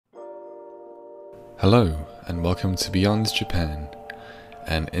Hello, and welcome to Beyond Japan,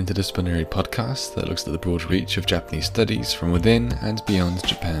 an interdisciplinary podcast that looks at the broad reach of Japanese studies from within and beyond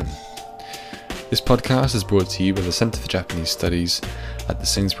Japan. This podcast is brought to you by the Centre for Japanese Studies at the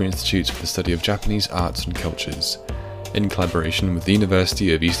Sainsbury Institute for the Study of Japanese Arts and Cultures, in collaboration with the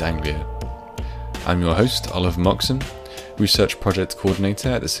University of East Anglia. I'm your host, Oliver Moxon, Research Project Coordinator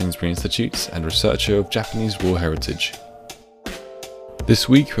at the Sainsbury Institute and researcher of Japanese War Heritage. This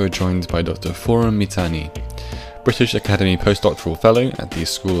week we are joined by Dr Forum Mithani, British Academy Post-doctoral Fellow at the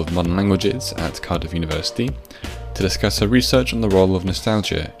School of Modern Languages at Cardiff University, to discuss her research on the role of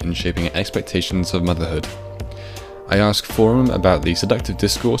nostalgia in shaping expectations of motherhood. I ask Forum about the seductive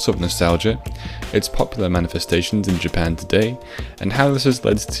discourse of nostalgia, its popular manifestations in Japan today, and how this has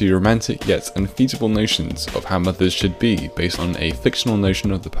led to romantic yet unfeasible notions of how mothers should be based on a fictional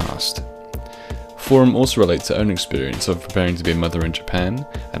notion of the past. Forum also relates her own experience of preparing to be a mother in Japan,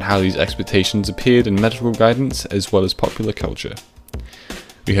 and how these expectations appeared in medical guidance as well as popular culture.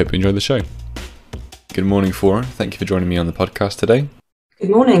 We hope you enjoy the show. Good morning, Forum. Thank you for joining me on the podcast today. Good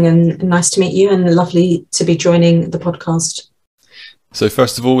morning, and nice to meet you, and lovely to be joining the podcast. So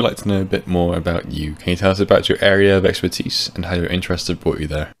first of all, we'd like to know a bit more about you. Can you tell us about your area of expertise and how your interest have brought you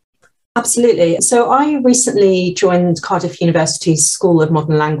there? Absolutely. So I recently joined Cardiff University's School of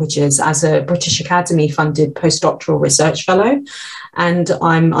Modern Languages as a British Academy funded postdoctoral research fellow, and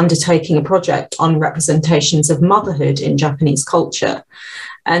I'm undertaking a project on representations of motherhood in Japanese culture.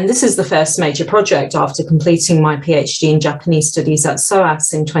 And this is the first major project after completing my PhD in Japanese studies at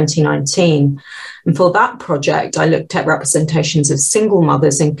SOAS in 2019. And for that project, I looked at representations of single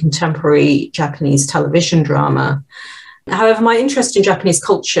mothers in contemporary Japanese television drama. However, my interest in Japanese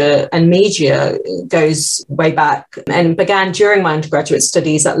culture and media goes way back and began during my undergraduate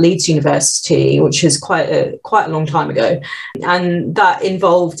studies at Leeds University, which is quite a long time ago. And that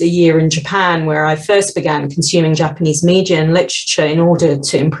involved a year in Japan where I first began consuming Japanese media and literature in order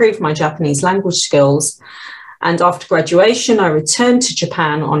to improve my Japanese language skills. And after graduation, I returned to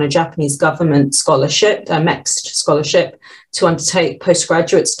Japan on a Japanese government scholarship, a mixed scholarship, to undertake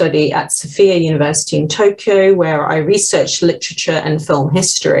postgraduate study at Sophia University in Tokyo, where I researched literature and film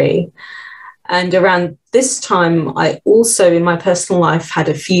history. And around this time, I also, in my personal life, had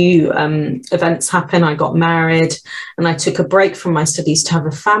a few events happen. I got married and I took a break from my studies to have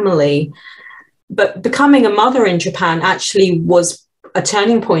a family. But becoming a mother in Japan actually was a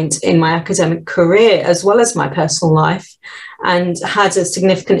turning point in my academic career as well as my personal life, and had a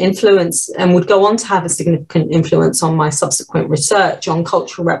significant influence and would go on to have a significant influence on my subsequent research on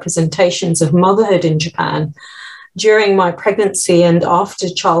cultural representations of motherhood in Japan. During my pregnancy and after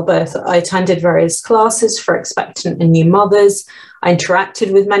childbirth, I attended various classes for expectant and new mothers. I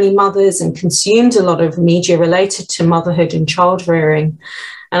interacted with many mothers and consumed a lot of media related to motherhood and child rearing.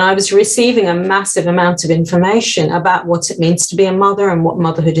 And I was receiving a massive amount of information about what it means to be a mother and what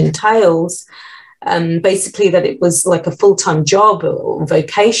motherhood entails. Basically that it was like a full-time job or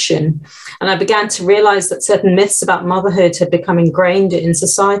vocation. And I began to realize that certain myths about motherhood had become ingrained in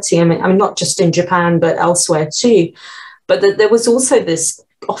society. I mean, not just in Japan, but elsewhere too. But that there was also this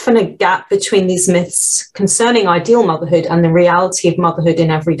often a gap between these myths concerning ideal motherhood and the reality of motherhood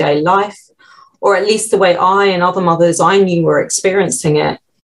in everyday life, or at least the way I and other mothers I knew were experiencing it.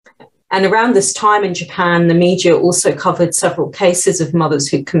 And around this time in Japan, the media also covered several cases of mothers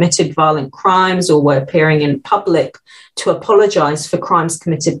who committed violent crimes or were appearing in public to apologize for crimes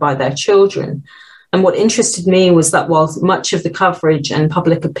committed by their children. And what interested me was that while much of the coverage and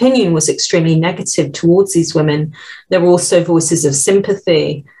public opinion was extremely negative towards these women, there were also voices of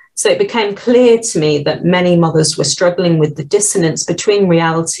sympathy. So it became clear to me that many mothers were struggling with the dissonance between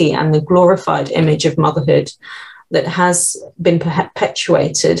reality and the glorified image of motherhood that has been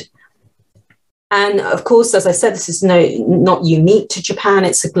perpetuated. And of course, as I said, this is not unique to Japan.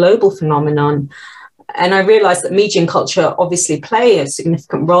 It's a global phenomenon. And I realized that media and culture obviously play a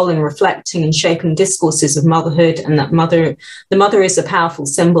significant role in reflecting and shaping discourses of motherhood, and that the mother is a powerful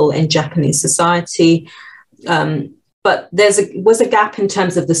symbol in Japanese society. But there was a gap in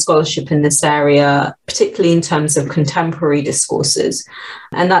terms of the scholarship in this area, particularly in terms of contemporary discourses.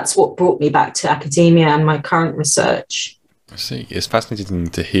 And that's what brought me back to academia and my current research. I see. It's fascinating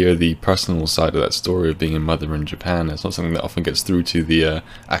to hear the personal side of that story of being a mother in Japan. It's not something that often gets through to the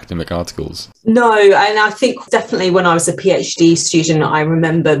academic articles. No, and I think definitely when I was a PhD student, I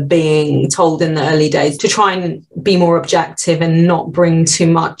remember being told in the early days to try and be more objective and not bring too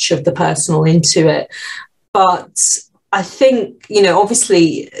much of the personal into it. But I think,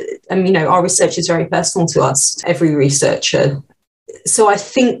 obviously, our research is very personal to us, every researcher. So I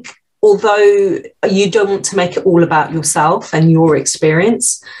think although you don't want to make it all about yourself and your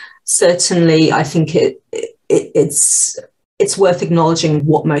experience, certainly I think it's worth acknowledging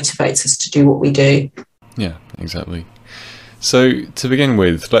what motivates us to do what we do. Yeah, exactly. So to begin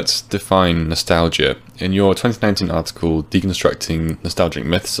with, let's define nostalgia. In your 2019 article, Deconstructing Nostalgic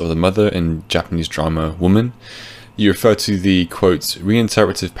Myths of the Mother in Japanese Drama Woman, you refer to the, quote,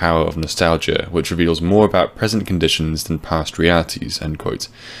 reinterpretive power of nostalgia, which reveals more about present conditions than past realities, end quote.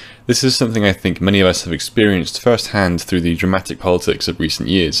 This is something I think many of us have experienced firsthand through the dramatic politics of recent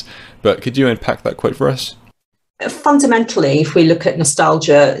years, but could you unpack that quote for us? Fundamentally, if we look at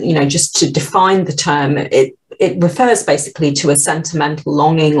nostalgia, just to define the term, it refers basically to a sentimental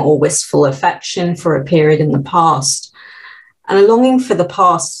longing or wistful affection for a period in the past. And a longing for the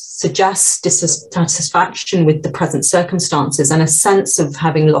past suggests dissatisfaction with the present circumstances and a sense of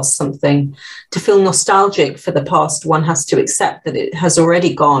having lost something. To feel nostalgic for the past, one has to accept that it has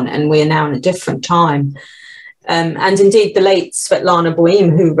already gone and we are now in a different time. And indeed, the late Svetlana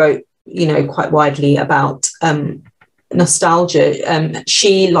Boym, who wrote quite widely about nostalgia,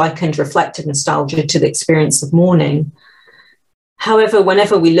 she likened reflective nostalgia to the experience of mourning. However,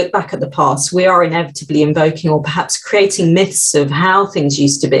 whenever we look back at the past, we are inevitably invoking or perhaps creating myths of how things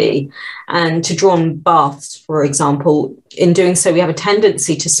used to be. And to draw on baths, for example, in doing so, we have a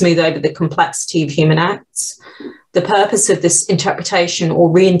tendency to smooth over the complexity of human acts. The purpose of this interpretation or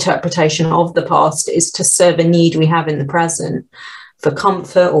reinterpretation of the past is to serve a need we have in the present, for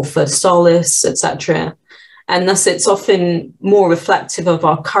comfort or for solace, etc. And thus it's often more reflective of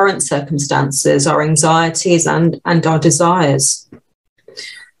our current circumstances, our anxieties and our desires.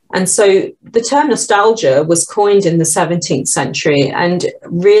 And so the term nostalgia was coined in the 17th century and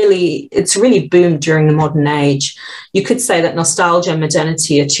it's really boomed during the modern age. You could say that nostalgia and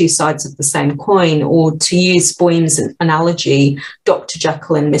modernity are two sides of the same coin, or to use Boym's analogy, Dr.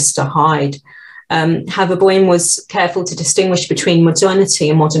 Jekyll and Mr. Hyde. However, Boym was careful to distinguish between modernity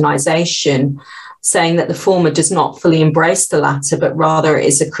and modernization, saying that the former does not fully embrace the latter, but rather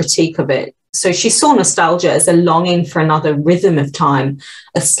is a critique of it. So she saw nostalgia as a longing for another rhythm of time,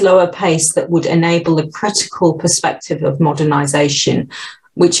 a slower pace that would enable a critical perspective of modernization,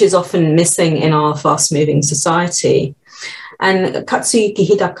 which is often missing in our fast-moving society. And Katsuyuki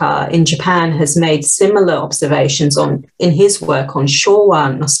Hidaka in Japan has made similar observations in his work on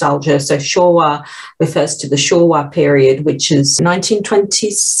Showa nostalgia. So Showa refers to the Showa period, which is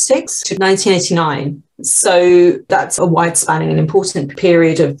 1926 to 1989. So that's a wide-spanning and important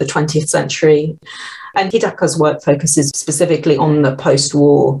period of the 20th century. And Hidaka's work focuses specifically on the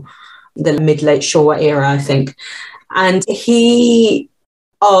post-war, the mid-late Showa era, I think. And he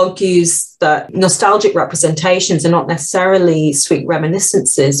argues that nostalgic representations are not necessarily sweet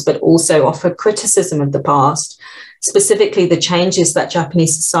reminiscences, but also offer criticism of the past, specifically the changes that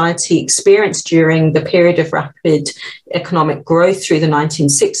Japanese society experienced during the period of rapid economic growth through the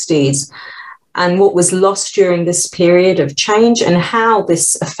 1960s, and what was lost during this period of change and how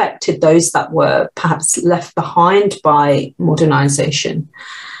this affected those that were perhaps left behind by modernization.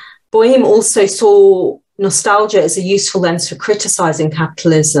 Boym also saw nostalgia as a useful lens for criticizing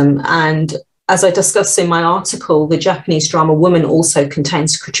capitalism. And as I discussed in my article, the Japanese drama Woman also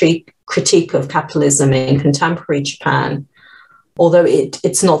contains critique of capitalism in contemporary Japan, although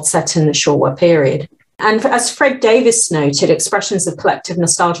it's not set in the Showa period. And as Fred Davis noted, expressions of collective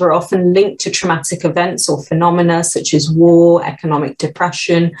nostalgia are often linked to traumatic events or phenomena such as war, economic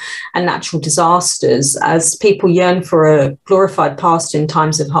depression, and natural disasters, as people yearn for a glorified past in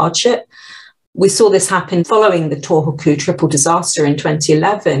times of hardship. We saw this happen following the Tohoku triple disaster in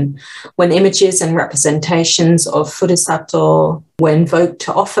 2011, when images and representations of Furusato were invoked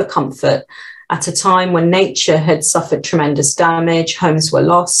to offer comfort at a time when nature had suffered tremendous damage, homes were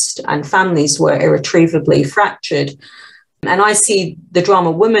lost, and families were irretrievably fractured. And I see the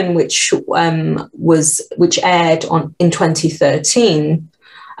drama Woman, which aired in 2013,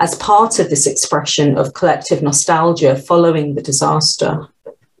 as part of this expression of collective nostalgia following the disaster.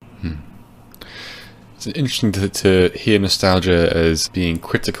 It's interesting to hear nostalgia as being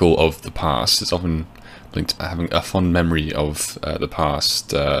critical of the past. It's often linked to having a fond memory of the past.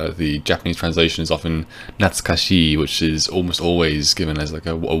 The Japanese translation is often natsukashi, which is almost always given as like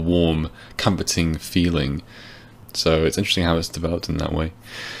a warm, comforting feeling. So it's interesting how it's developed in that way.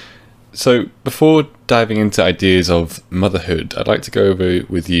 So before diving into ideas of motherhood, I'd like to go over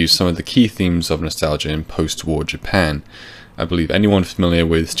with you some of the key themes of nostalgia in post-war Japan. I believe anyone familiar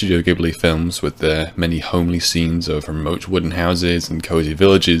with Studio Ghibli films, with their many homely scenes of remote wooden houses and cozy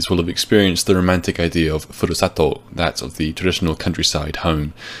villages, will have experienced the romantic idea of Furusato, that of the traditional countryside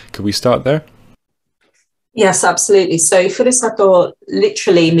home. Could we start there? Yes, absolutely. So Furusato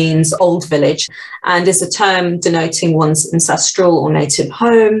literally means old village and is a term denoting one's ancestral or native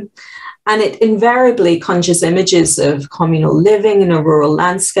home. And it invariably conjures images of communal living in a rural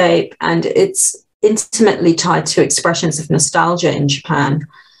landscape, and it's intimately tied to expressions of nostalgia in Japan.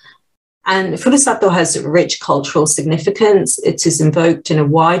 And Furusato has rich cultural significance. It is invoked in a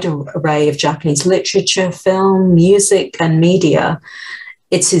wide array of Japanese literature, film, music, and media.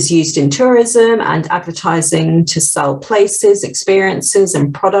 It is used in tourism and advertising to sell places, experiences,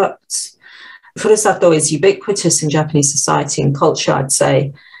 and products. Furusato is ubiquitous in Japanese society and culture, I'd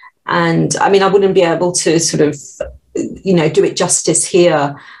say. And I mean, I wouldn't be able to sort of, do it justice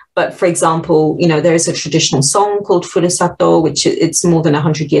here. But for example, there is a traditional song called Furusato, which it's more than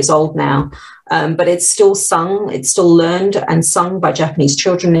 100 years old now, but it's still sung, it's still learned and sung by Japanese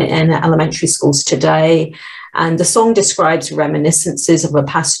children in elementary schools today. And the song describes reminiscences of a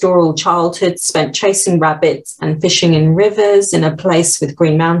pastoral childhood spent chasing rabbits and fishing in rivers in a place with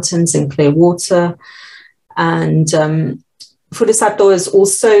green mountains and clear water. And Furusato is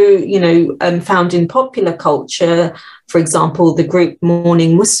also, found in popular culture. For example, the group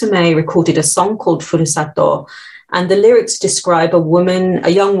Morning Musume recorded a song called Furusato, and the lyrics describe a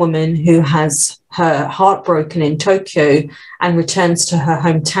young woman who has her heart broken in Tokyo and returns to her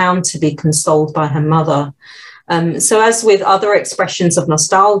hometown to be consoled by her mother. So as with other expressions of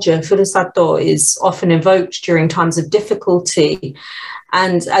nostalgia, Furusato is often invoked during times of difficulty.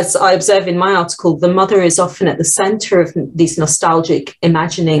 And as I observe in my article, the mother is often at the center of these nostalgic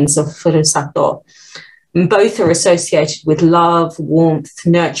imaginings of Furusato. Both are associated with love, warmth,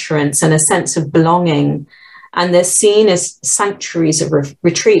 nurturance, and a sense of belonging. And they're seen as sanctuaries of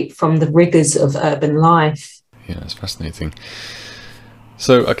retreat from the rigors of urban life. Yeah, it's fascinating.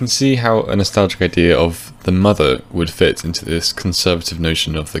 So I can see how a nostalgic idea of the mother would fit into this conservative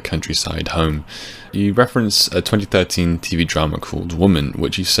notion of the countryside home. You reference a 2013 TV drama called Woman,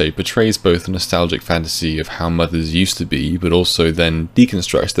 which you say portrays both a nostalgic fantasy of how mothers used to be, but also then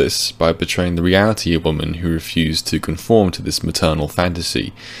deconstructs this by portraying the reality of women who refuse to conform to this maternal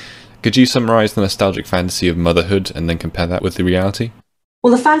fantasy. Could you summarize the nostalgic fantasy of motherhood and then compare that with the reality?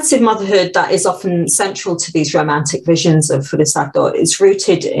 Well, the fantasy of motherhood that is often central to these romantic visions of Furusato is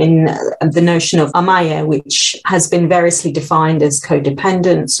rooted in the notion of amaye, which has been variously defined as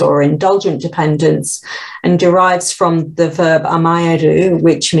codependence or indulgent dependence, and derives from the verb amaeru,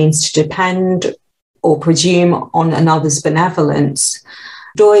 which means to depend or presume on another's benevolence.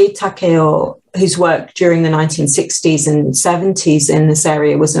 Doi Takeo, whose work during the 1960s and 70s in this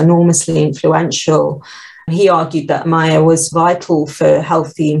area was enormously influential, he argued that Maya was vital for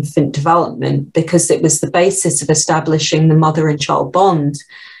healthy infant development because it was the basis of establishing the mother and child bond.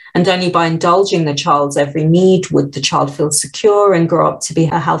 And only by indulging the child's every need would the child feel secure and grow up to be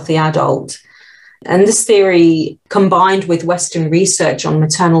a healthy adult. And this theory, combined with Western research on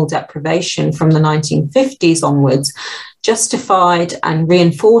maternal deprivation from the 1950s onwards, justified and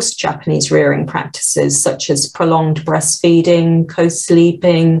reinforced Japanese rearing practices such as prolonged breastfeeding,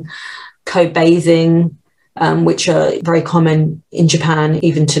 co-sleeping, co-bathing, which are very common in Japan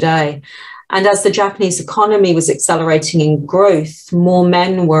even today. And as the Japanese economy was accelerating in growth, more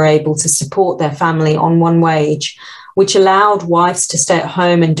men were able to support their family on one wage, which allowed wives to stay at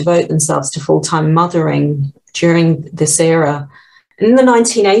home and devote themselves to full-time mothering during this era. In the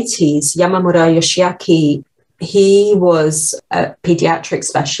 1980s, Yamamura Yoshiaki, he was a pediatric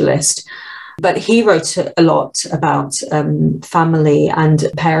specialist, but he wrote a lot about family and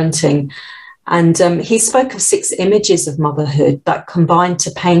parenting. And he spoke of 6 images of motherhood that combined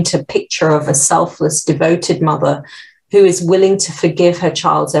to paint a picture of a selfless, devoted mother who is willing to forgive her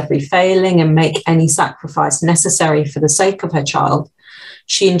child's every failing and make any sacrifice necessary for the sake of her child.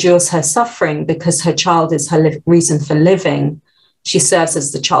 She endures her suffering because her child is her reason for living. She serves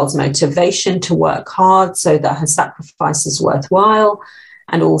as the child's motivation to work hard so that her sacrifice is worthwhile,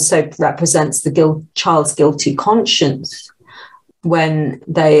 and also represents the child's guilty conscience when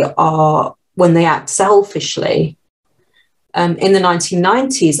they act selfishly. In the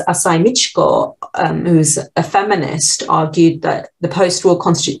 1990s, Asai Michiko, who's a feminist, argued that the post-war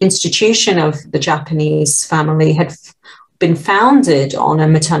institution of the Japanese family had been founded on a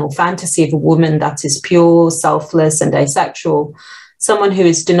maternal fantasy of a woman that is pure, selfless, and asexual, someone who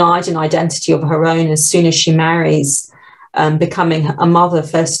is denied an identity of her own as soon as she marries, becoming a mother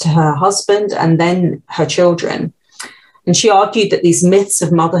first to her husband and then her children. And she argued that these myths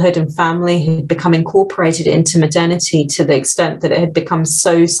of motherhood and family had become incorporated into modernity to the extent that it had become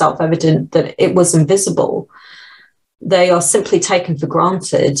so self-evident that it was invisible. They are simply taken for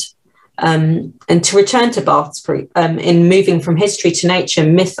granted. And to return to Barth's in moving from history to nature,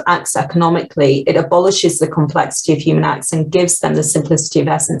 myth acts economically. It abolishes the complexity of human acts and gives them the simplicity of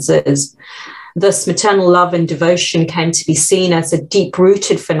essences. Thus, maternal love and devotion came to be seen as a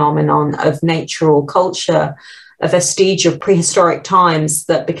deep-rooted phenomenon of nature or culture, a vestige of prehistoric times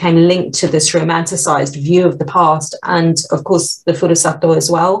that became linked to this romanticized view of the past and, of course, the Furusato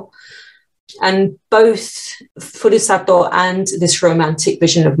as well. And both Furusato and this romantic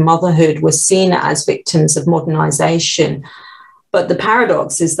vision of motherhood were seen as victims of modernization. But the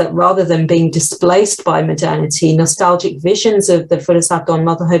paradox is that rather than being displaced by modernity, nostalgic visions of the Furusato and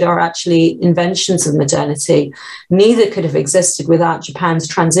motherhood are actually inventions of modernity. Neither could have existed without Japan's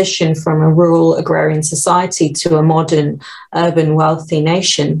transition from a rural agrarian society to a modern, urban, wealthy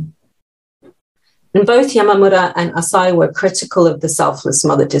nation. And both Yamamura and Asai were critical of the selfless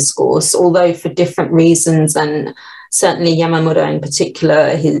mother discourse, although for different reasons, and certainly Yamamura in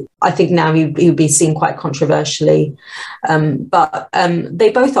particular, I think now he would be seen quite controversially. But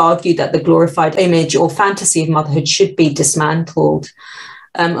they both argued that the glorified image or fantasy of motherhood should be dismantled.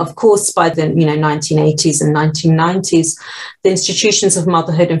 Of course, by the 1980s and 1990s, the institutions of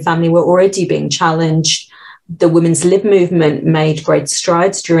motherhood and family were already being challenged. The women's lib movement made great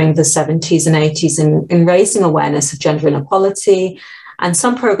strides during the 70s and 80s in raising awareness of gender inequality, and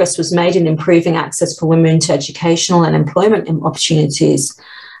some progress was made in improving access for women to educational and employment opportunities.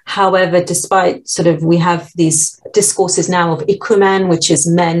 However, despite we have these discourses now of ikumen, which is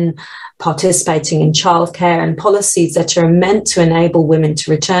men participating in childcare, and policies that are meant to enable women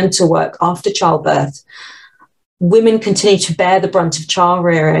to return to work after childbirth, women continue to bear the brunt of child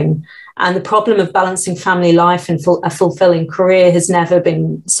rearing. And the problem of balancing family life and a fulfilling career has never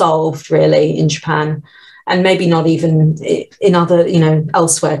been solved, really, in Japan, and maybe not even in other,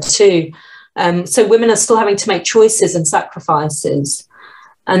 elsewhere too. So women are still having to make choices and sacrifices.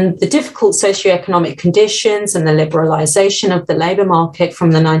 And the difficult socioeconomic conditions and the liberalisation of the labour market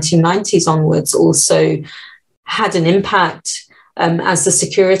from the 1990s onwards also had an impact, as the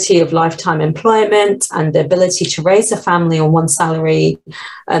security of lifetime employment and the ability to raise a family on one salary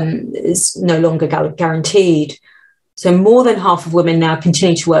is no longer guaranteed. So more than half of women now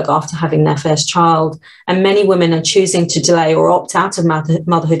continue to work after having their first child, and many women are choosing to delay or opt out of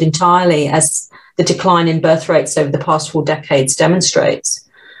motherhood entirely, as the decline in birth rates over the past 4 decades demonstrates.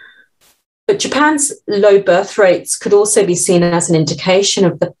 But Japan's low birth rates could also be seen as an indication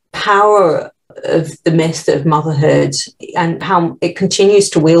of the power of the myth of motherhood and how it continues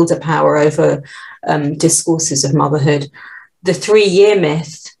to wield a power over discourses of motherhood. The 3-year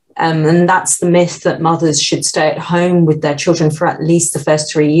myth, and that's the myth that mothers should stay at home with their children for at least the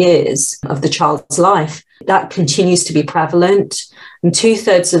first 3 years of the child's life, that continues to be prevalent. And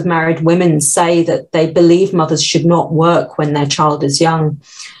 2/3 of married women say that they believe mothers should not work when their child is young.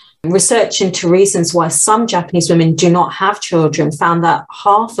 Research into reasons why some Japanese women do not have children found that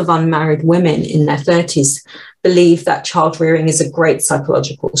half of unmarried women in their 30s believe that child rearing is a great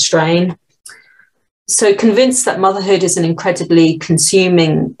psychological strain. So convinced that motherhood is an incredibly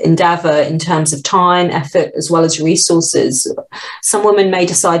consuming endeavour in terms of time, effort, as well as resources, some women may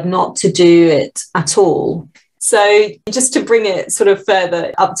decide not to do it at all. So just to bring it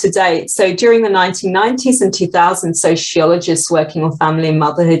further up to date, so during the 1990s and 2000s, sociologists working on family and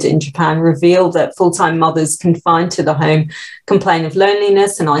motherhood in Japan revealed that full-time mothers confined to the home complain of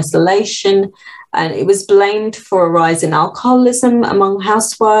loneliness and isolation, and it was blamed for a rise in alcoholism among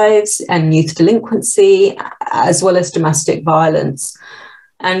housewives and youth delinquency, as well as domestic violence.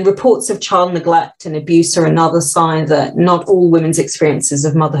 And reports of child neglect and abuse are another sign that not all women's experiences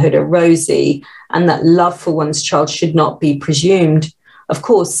of motherhood are rosy, and that love for one's child should not be presumed. Of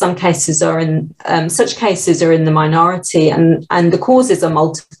course, such cases are in the minority, and the causes are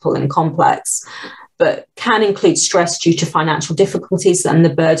multiple and complex, but can include stress due to financial difficulties and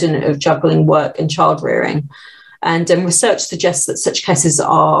the burden of juggling work and child rearing. And research suggests that such cases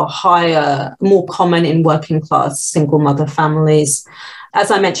are more common in working class single mother families. As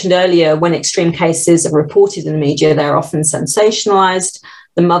I mentioned earlier, when extreme cases are reported in the media, they're often sensationalized.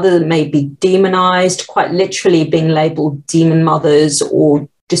 The mother may be demonized, quite literally being labeled demon mothers or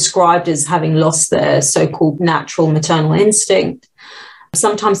described as having lost their so-called natural maternal instinct.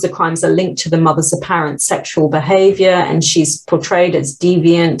 Sometimes the crimes are linked to the mother's apparent sexual behavior, and she's portrayed as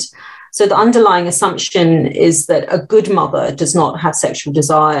deviant. So the underlying assumption is that a good mother does not have sexual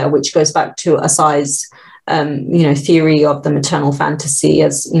desire, which goes back to Asai's theory of the maternal fantasy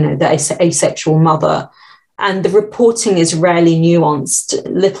as, the asexual mother. And the reporting is rarely nuanced.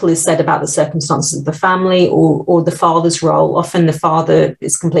 Little is said about the circumstances of the family or the father's role. Often the father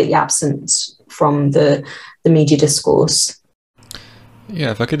is completely absent from the media discourse.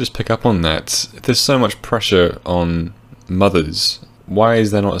 Yeah, if I could just pick up on that, if there's so much pressure on mothers, why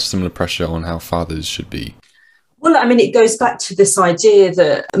is there not a similar pressure on how fathers should be? Well, I mean, it goes back to this idea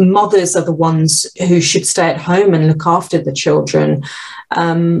that mothers are the ones who should stay at home and look after the children.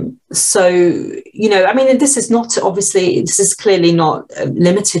 So, you know, I mean, this is clearly not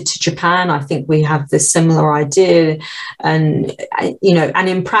limited to Japan. I think we have this similar idea. And, you know, and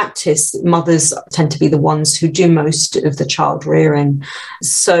in practice, mothers tend to be the ones who do most of the child rearing.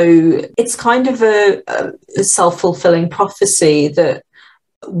 So it's kind of a self-fulfilling prophecy that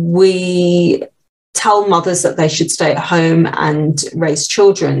we tell mothers that they should stay at home and raise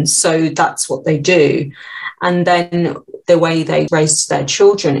children. So that's what they do. And then the way they raise their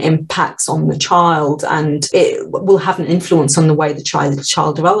children impacts on the child, and it will have an influence on the way the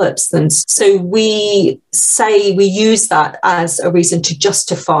child develops. And so we use that as a reason to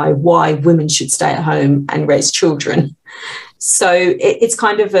justify why women should stay at home and raise children. So it's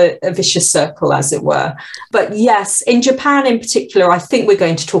kind of a vicious circle, as it were. But yes, in Japan in particular, I think we're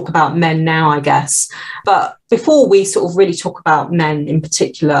going to talk about men now, I guess. But before we sort of really talk about men in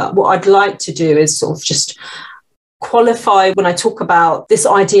particular, what I'd like to do is sort of just qualify when I talk about this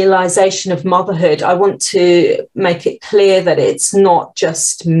idealization of motherhood. I want to make it clear that it's not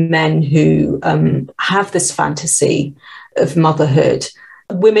just men who have this fantasy of motherhood.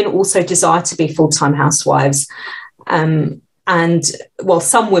 Women also desire to be full-time housewives. And well,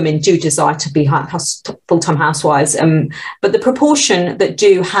 some women do desire to be full-time housewives, but the proportion that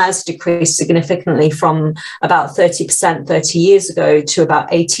do has decreased significantly from about 30% 30 years ago to about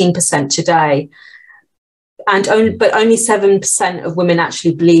 18% today. But only 7% of women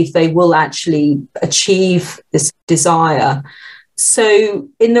actually believe they will actually achieve this desire. So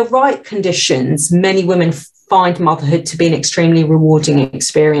in the right conditions, many women find motherhood to be an extremely rewarding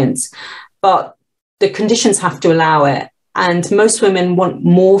experience, but the conditions have to allow it. And most women want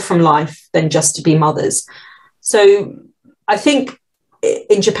more from life than just to be mothers. So I think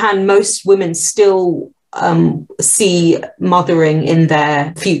in Japan, most women still see mothering in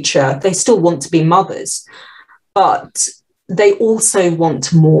their future. They still want to be mothers, but they also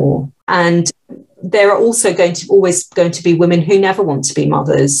want more. And there are also always going to be women who never want to be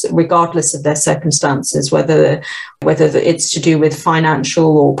mothers, regardless of their circumstances, whether it's to do with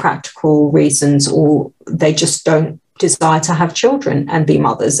financial or practical reasons, or they just don't desire to have children and be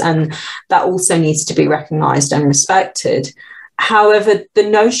mothers. And that also needs to be recognised and respected. However, the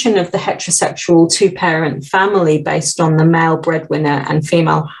notion of the heterosexual two-parent family based on the male breadwinner and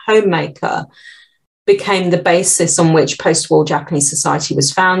female homemaker became the basis on which post-war Japanese society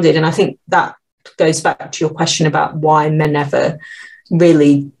was founded. And I think that goes back to your question about why men never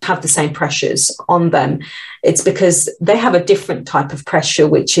really have the same pressures on them. It's because they have a different type of pressure,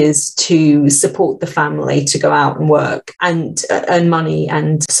 which is to support the family, to go out and work and earn money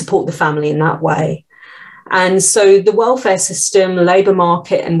and support the family in that way. And so the welfare system, labour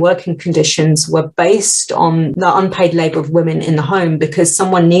market and working conditions were based on the unpaid labour of women in the home, because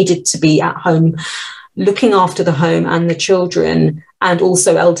someone needed to be at home looking after the home and the children and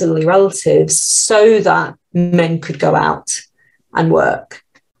also elderly relatives, so that men could go out and work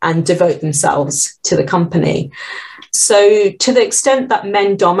and devote themselves to the company. So to the extent that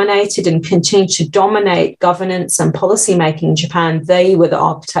men dominated and continued to dominate governance and policy making in Japan, they were the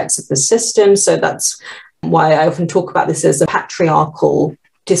architects of the system. So that's why I often talk about this as a patriarchal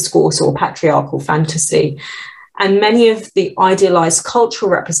discourse or patriarchal fantasy. And many of the idealized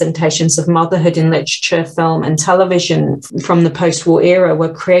cultural representations of motherhood in literature, film, and television from the post-war era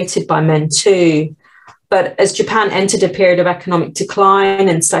were created by men too. But as Japan entered a period of economic decline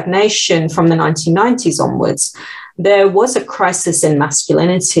and stagnation from the 1990s onwards, there was a crisis in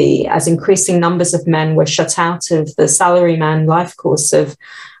masculinity, as increasing numbers of men were shut out of the salaryman life course of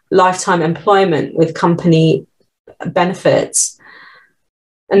lifetime employment with company benefits.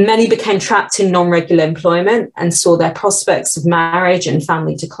 And many became trapped in non-regular employment and saw their prospects of marriage and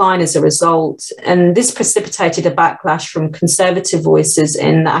family decline as a result. And this precipitated a backlash from conservative voices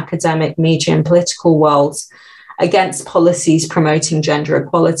in the academic, media, and political worlds against policies promoting gender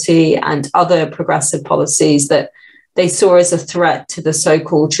equality and other progressive policies that they saw as a threat to the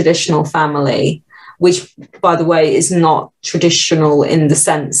so-called traditional family, which, by the way, is not traditional in the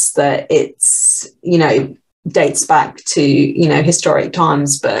sense that it's, dates back to historic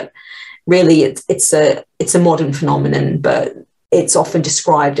times, but really it's a modern phenomenon. But it's often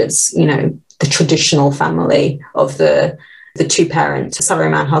described as the traditional family of the two-parent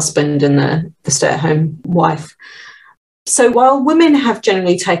salaryman husband and the stay-at-home wife. So while women have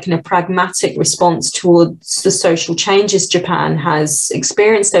generally taken a pragmatic response towards the social changes Japan has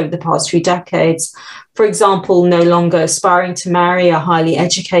experienced over the past few decades, for example, no longer aspiring to marry a highly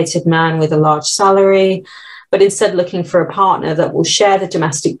educated man with a large salary, but instead looking for a partner that will share the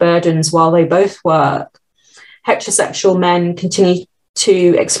domestic burdens while they both work, heterosexual men continue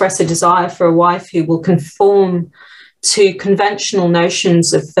to express a desire for a wife who will conform to conventional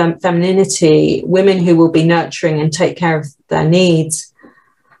notions of femininity, women who will be nurturing and take care of their needs.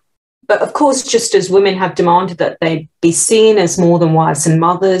 But of course, just as women have demanded that they be seen as more than wives and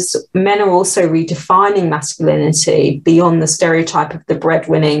mothers, men are also redefining masculinity beyond the stereotype of the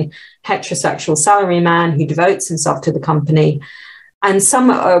breadwinning heterosexual salaryman who devotes himself to the company. And some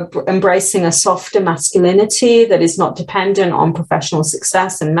are embracing a softer masculinity that is not dependent on professional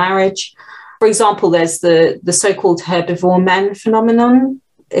success and marriage. For example, there's the so-called herbivore men phenomenon.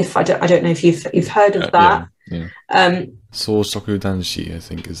 If I don't know if you've heard of that. Yeah. Soushoku danshi, I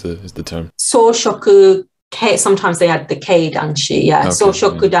think, is the term. Soushoku, sometimes they add the kei danshi. Yeah, okay,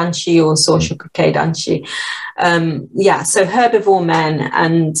 soushoku danshi or soushoku kei danshi. So herbivore men,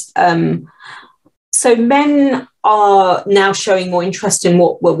 and so men are now showing more interest in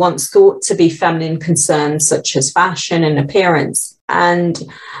what were once thought to be feminine concerns, such as fashion and appearance, and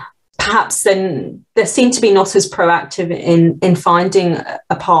perhaps then they seem to be not as proactive in finding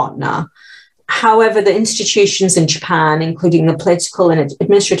a partner. However, the institutions in Japan, including the political and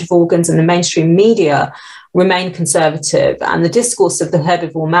administrative organs and the mainstream media, remain conservative. And the discourse of the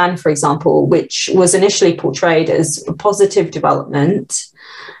herbivore man, for example, which was initially portrayed as a positive development,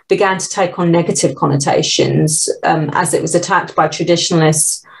 began to take on negative connotations as it was attacked by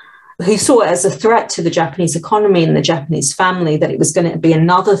traditionalists who saw it as a threat to the Japanese economy and the Japanese family, that it was going to be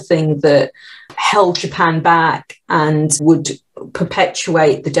another thing that held Japan back and would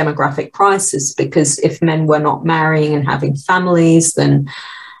perpetuate the demographic crisis, because if men were not marrying and having families, then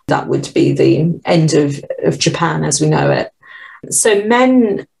that would be the end of Japan as we know it. So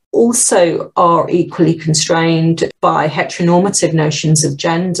men also are equally constrained by heteronormative notions of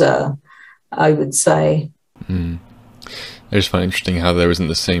gender, I would say. I just find it interesting how there isn't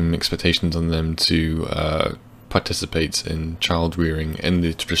the same expectations on them to participate in child rearing in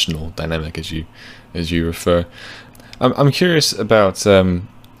the traditional dynamic as you refer. I'm curious about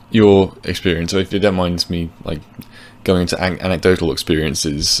your experience, or if you don't mind me going into anecdotal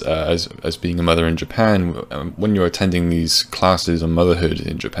experiences as being a mother in Japan. When you're attending these classes on motherhood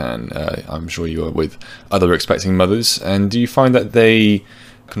in Japan, I'm sure you are with other expecting mothers, and do you find that they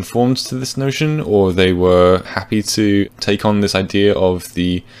conformed to this notion, or they were happy to take on this idea of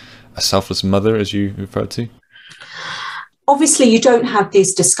a selfless mother, as you referred to? Obviously, you don't have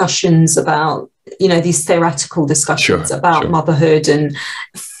these discussions about, these theoretical discussions about motherhood and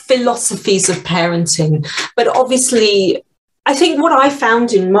philosophies of parenting. But obviously, I think what I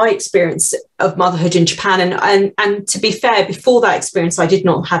found in my experience of motherhood in Japan, and to be fair, before that experience, I did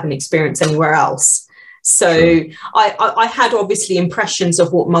not have an experience anywhere else. So I had obviously impressions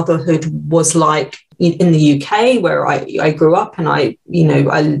of what motherhood was like in the UK, where I grew up, and I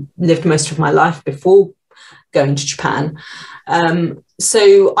lived most of my life before going to Japan.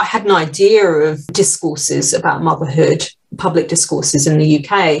 So I had an idea of discourses about motherhood, public discourses in the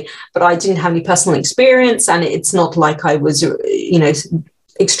UK, but I didn't have any personal experience, and it's not like I was,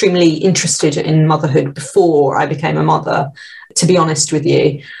 extremely interested in motherhood before I became a mother, to be honest with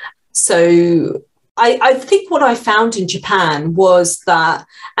you. So I think what I found in Japan was that,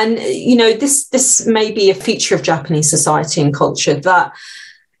 and this may be a feature of Japanese society and culture, that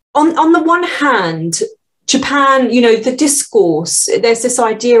on the one hand, Japan, the discourse, there's this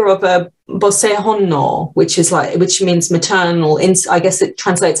idea of a bose honno, which means maternal, I guess it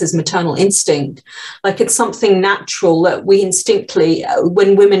translates as maternal instinct. Like it's something natural that we instinctively,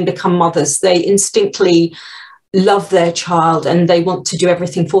 when women become mothers, they instinctively love their child and they want to do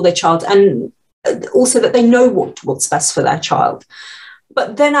everything for their child, and also that they know what's best for their child.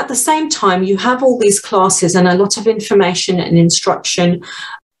 But then at the same time, you have all these classes and a lot of information and instruction.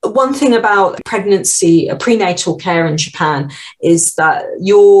 One thing about pregnancy, prenatal care in Japan, is that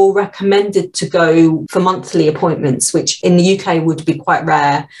you're recommended to go for monthly appointments, which in the UK would be quite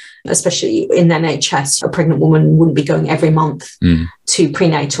rare, especially in the NHS. A pregnant woman wouldn't be going every month to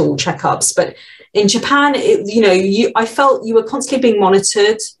prenatal checkups. But in Japan, I felt you were constantly being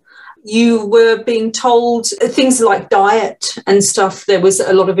monitored. You were being told things like diet and stuff. There was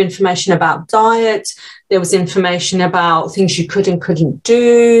a lot of information about diet. There was information about things you could and couldn't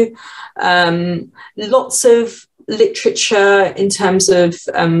do. Lots of literature in terms of,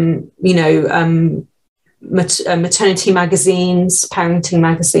 maternity magazines, parenting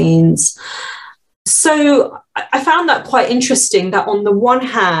magazines. So I found that quite interesting, that on the one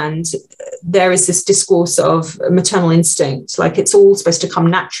hand, there is this discourse of maternal instinct, like it's all supposed to come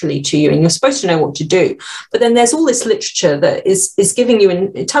naturally to you and you're supposed to know what to do. But then there's all this literature that is giving you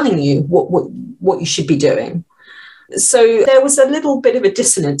and telling you what you should be doing. So there was a little bit of a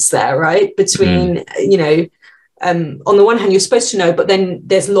dissonance there, right? Between, on the one hand, you're supposed to know, but then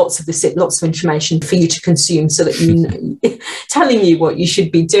there's lots of information for you to consume so that you know, telling you what you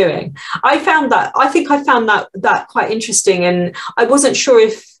should be doing. I found that quite interesting. And I wasn't sure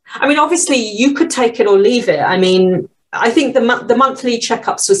obviously you could take it or leave it. I mean, I think the monthly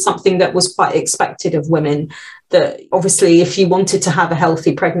checkups was something that was quite expected of women, that obviously if you wanted to have a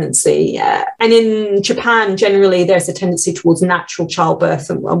healthy pregnancy, and in Japan, generally, there's a tendency towards natural childbirth.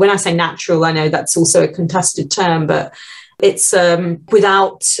 And when I say natural, I know that's also a contested term, but it's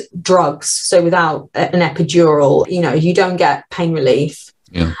without drugs. So without an epidural, you don't get pain relief.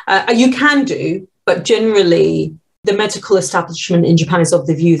 Yeah. You can do, but generally the medical establishment in Japan is of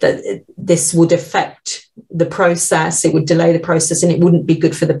the view that this would affect the process, it would delay the process, and it wouldn't be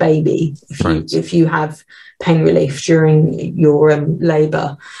good for the baby if you have pain relief during your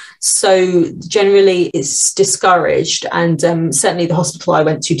labour. So generally it's discouraged, and certainly the hospital I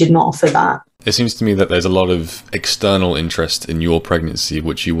went to did not offer that. It seems to me that there's a lot of external interest in your pregnancy,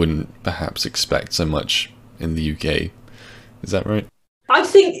 which you wouldn't perhaps expect so much in the UK. Is that right? I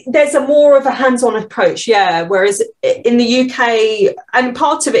think there's a more of a hands-on approach, yeah. Whereas in the UK, and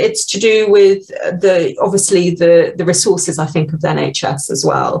part of it's to do with the resources, I think, of the NHS as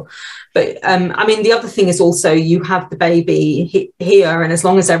well. But the other thing is also you have the baby here, and as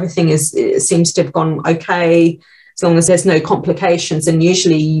long as everything seems to have gone okay, as long as there's no complications, and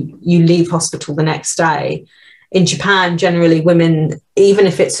usually you leave hospital the next day. In Japan, generally women, even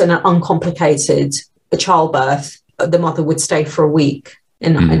if it's an uncomplicated childbirth, the mother would stay for a week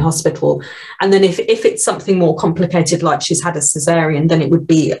in hospital. And then if it's something more complicated, like she's had a cesarean, then it would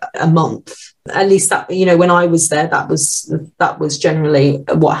be a month. At least that, when I was there, that was generally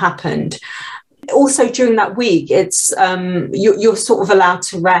what happened. Also during that week, it's you're sort of allowed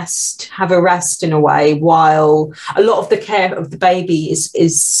to have a rest in a way, while a lot of the care of the baby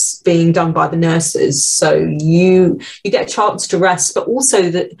is being done by the nurses. So you get a chance to rest, but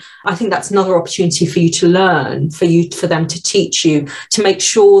also that I think that's another opportunity for you to learn, for them to teach you, to make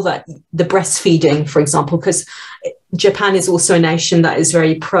sure that the breastfeeding, for example, because Japan is also a nation that is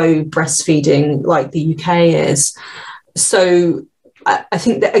very pro breastfeeding, like the UK is. So I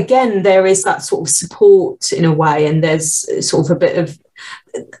think that, again, there is that sort of support in a way, and there's sort of a bit of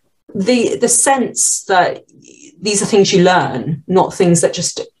the sense that these are things you learn, not things that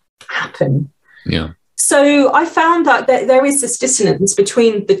just happen. Yeah. So I found that there is this dissonance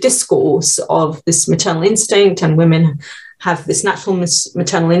between the discourse of this maternal instinct, and women have this natural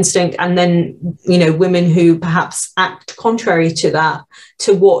maternal instinct, and then, women who perhaps act contrary to that,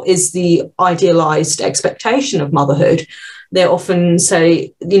 to what is the idealized expectation of motherhood. They often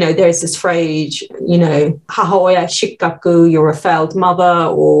say, there's this phrase, hahaoya shikkaku, you're a failed mother,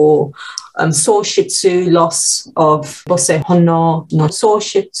 or soshitsu, loss of bose honno no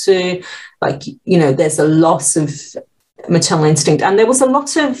soshitsu, like, there's a loss of maternal instinct. And there was a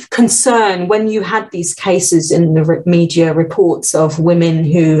lot of concern when you had these cases in the media reports of women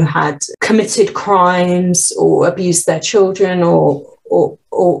who had committed crimes or abused their children or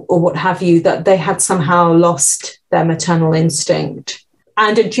what have you, that they had somehow lost their maternal instinct,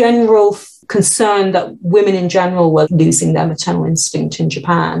 and a general concern that women in general were losing their maternal instinct in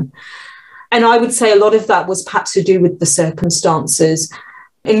Japan. And I would say a lot of that was perhaps to do with the circumstances.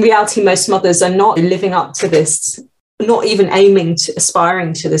 In reality, most mothers are not living up to this, not even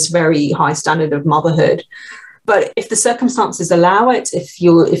aspiring to this very high standard of motherhood. But if the circumstances allow it, if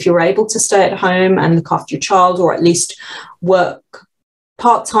you're able to stay at home and look after your child, or at least work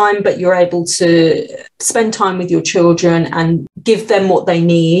part-time, but you're able to spend time with your children and give them what they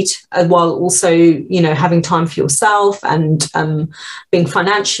need, while also, having time for yourself and being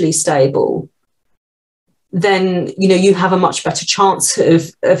financially stable, then, you have a much better chance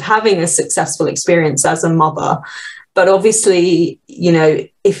of having a successful experience as a mother. But obviously,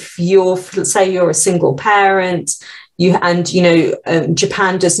 if you're a single parent,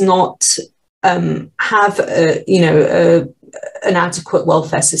 Japan does not have an adequate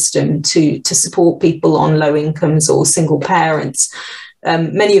welfare system to support people on low incomes or single parents,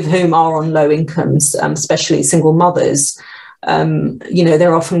 many of whom are on low incomes, especially single mothers.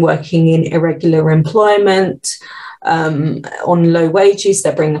 They're often working in irregular employment, on low wages.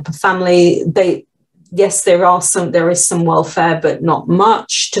 They're bringing up a family. Yes, there is some welfare, but not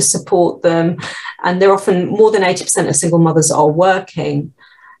much to support them. And they're often, more than 80% of single mothers are working.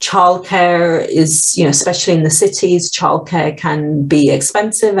 Childcare is, especially in the cities, childcare can be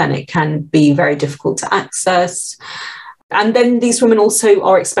expensive and it can be very difficult to access. And then these women also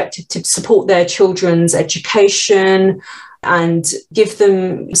are expected to support their children's education and give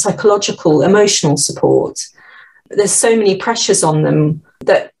them psychological, emotional support. There's so many pressures on them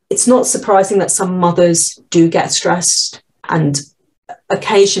that it's not surprising that some mothers do get stressed, and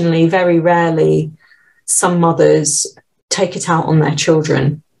occasionally, very rarely, some mothers take it out on their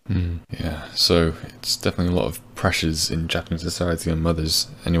children. Yeah, so it's definitely a lot of pressures in Japanese society on mothers,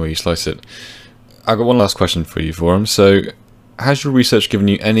 any way you slice it. I've got one last question for you, Forum. So, has your research given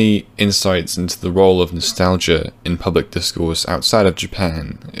you any insights into the role of nostalgia in public discourse outside of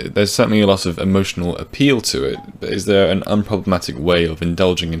Japan? There's certainly a lot of emotional appeal to it, but is there an unproblematic way of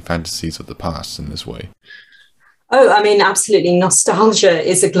indulging in fantasies of the past in this way? Oh, I mean, absolutely. Nostalgia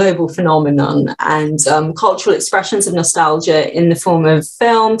is a global phenomenon, and cultural expressions of nostalgia in the form of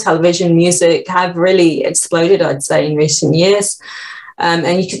film, television, music have really exploded, I'd say, in recent years.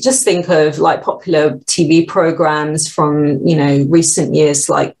 And you could just think of like popular TV programs from, recent years,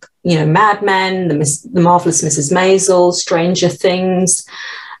 like, Mad Men, The Marvelous Mrs. Maisel, Stranger Things,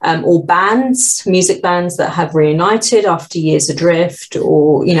 or music bands that have reunited after years adrift,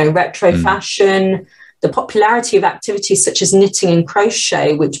 or, retro fashion. The popularity of activities such as knitting and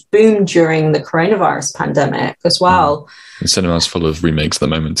crochet, which boomed during the coronavirus pandemic as well. The cinema's full of remakes at the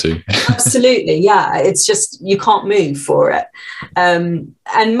moment too. Absolutely, yeah. It's just, you can't move for it. And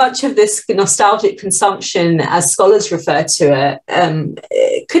much of this nostalgic consumption, as scholars refer to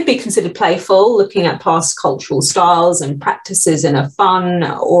it could be considered playful, looking at past cultural styles and practices in a fun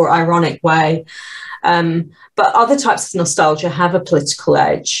or ironic way. But other types of nostalgia have a political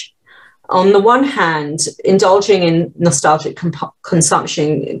edge. On the one hand, indulging in nostalgic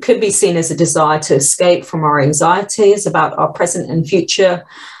consumption could be seen as a desire to escape from our anxieties about our present and future,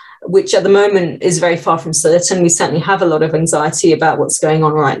 which at the moment is very far from certain. We certainly have a lot of anxiety about what's going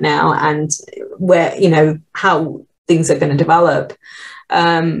on right now and where, how things are going to develop.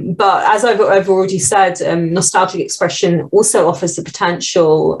 But as I've already said, nostalgic expression also offers the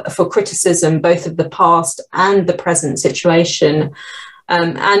potential for criticism, both of the past and the present situation.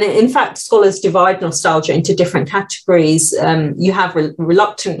 And in fact, scholars divide nostalgia into different categories. You have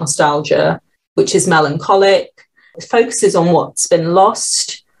reluctant nostalgia, which is melancholic. It focuses on what's been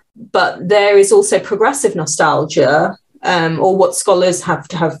lost. But there is also progressive nostalgia, or what scholars have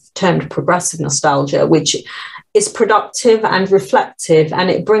termed progressive nostalgia, which is productive and reflective, and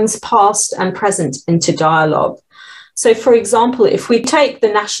it brings past and present into dialogue. So, for example, if we take the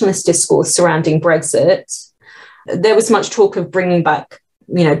nationalist discourse surrounding Brexit, there was much talk of bringing back,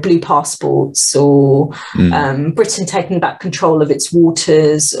 blue passports, or Britain taking back control of it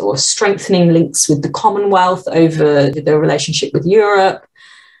waters, or strengthening links with the Commonwealth over the relationship with Europe.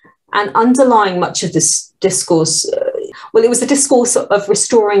 And underlying much of this discourse, it was a discourse of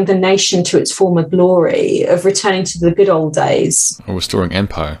restoring the nation to its former glory, of returning to the good old days. Or restoring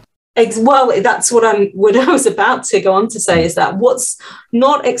empire. Well, that's what I was about to go on to say, is that what's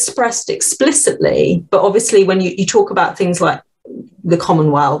not expressed explicitly, but obviously when you talk about things like the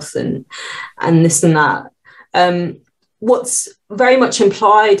Commonwealth and this and that, what's very much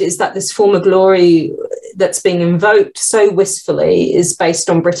implied is that this former glory that's being invoked so wistfully is based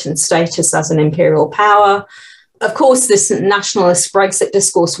on Britain's status as an imperial power. Of course, this nationalist Brexit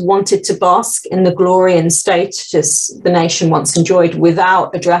discourse wanted to bask in the glory and status the nation once enjoyed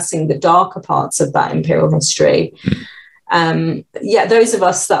without addressing the darker parts of that imperial history. Yet those of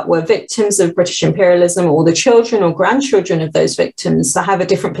us that were victims of British imperialism, or the children or grandchildren of those victims, that have a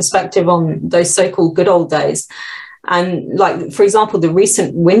different perspective on those so-called good old days. And like, for example, the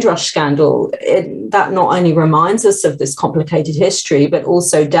recent Windrush scandal, that not only reminds us of this complicated history, but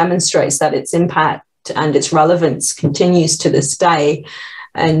also demonstrates that its impact and its relevance continues to this day.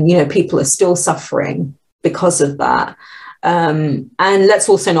 And, people are still suffering because of that. And let's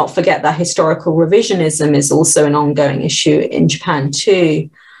also not forget that historical revisionism is also an ongoing issue in Japan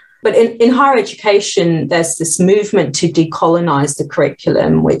too. But in higher education, there's this movement to decolonize the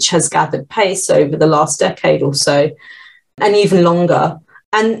curriculum, which has gathered pace over the last decade or so, and even longer.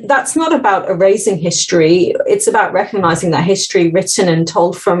 And that's not about erasing history. It's about recognizing that history written and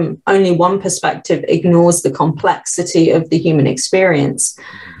told from only one perspective ignores the complexity of the human experience.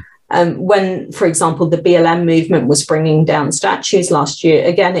 When, for example, the BLM movement was bringing down statues last year,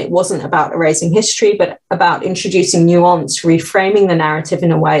 again, it wasn't about erasing history, but about introducing nuance, reframing the narrative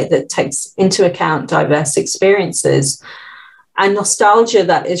in a way that takes into account diverse experiences, and nostalgia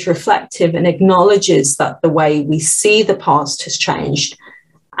that is reflective and acknowledges that the way we see the past has changed,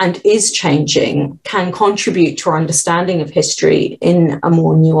 and is changing can contribute to our understanding of history in a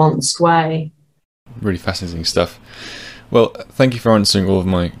more nuanced way. Really fascinating stuff. Well, thank you for answering all of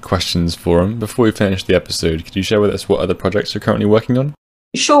my questions, Forum. Before we finish the episode, could you share with us what other projects you're currently working on?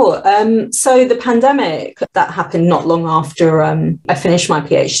 Sure. So the pandemic, that happened not long after I finished my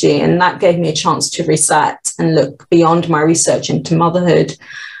PhD, and that gave me a chance to reset and look beyond my research into motherhood.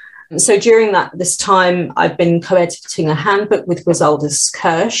 So during this time, I've been co-editing a handbook with Griselda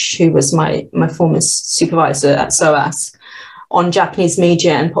Kirsch, who was my former supervisor at SOAS, on Japanese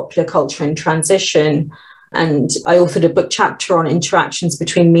media and popular culture in transition. And I authored a book chapter on interactions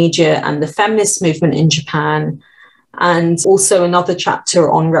between media and the feminist movement in Japan, and also another chapter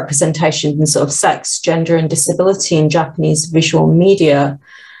on representations of sex, gender, and disability in Japanese visual media.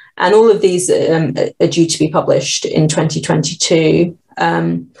 And all of these are due to be published in 2022.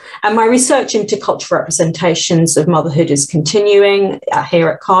 And my research into cultural representations of motherhood is continuing here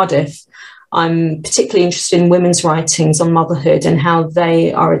at Cardiff. I'm particularly interested in women's writings on motherhood and how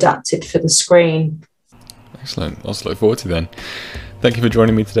they are adapted for the screen. Excellent. Lots to look forward to then. Thank you for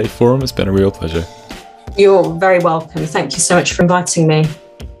joining me today, Forum. It's been a real pleasure. You're very welcome. Thank you so much for inviting me.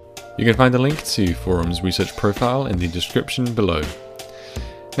 You can find a link to Forum's research profile in the description below.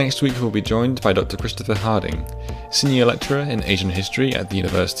 Next week we'll be joined by Dr. Christopher Harding, Senior Lecturer in Asian History at the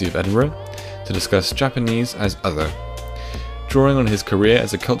University of Edinburgh, to discuss Japanese as other. Drawing on his career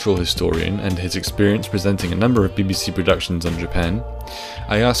as a cultural historian and his experience presenting a number of BBC productions on Japan,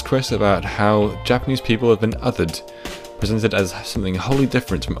 I asked Chris about how Japanese people have been othered, presented as something wholly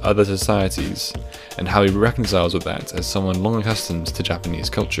different from other societies, and how he reconciles with that as someone long accustomed to Japanese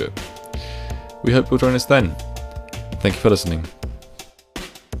culture. We hope you'll join us then. Thank you for listening.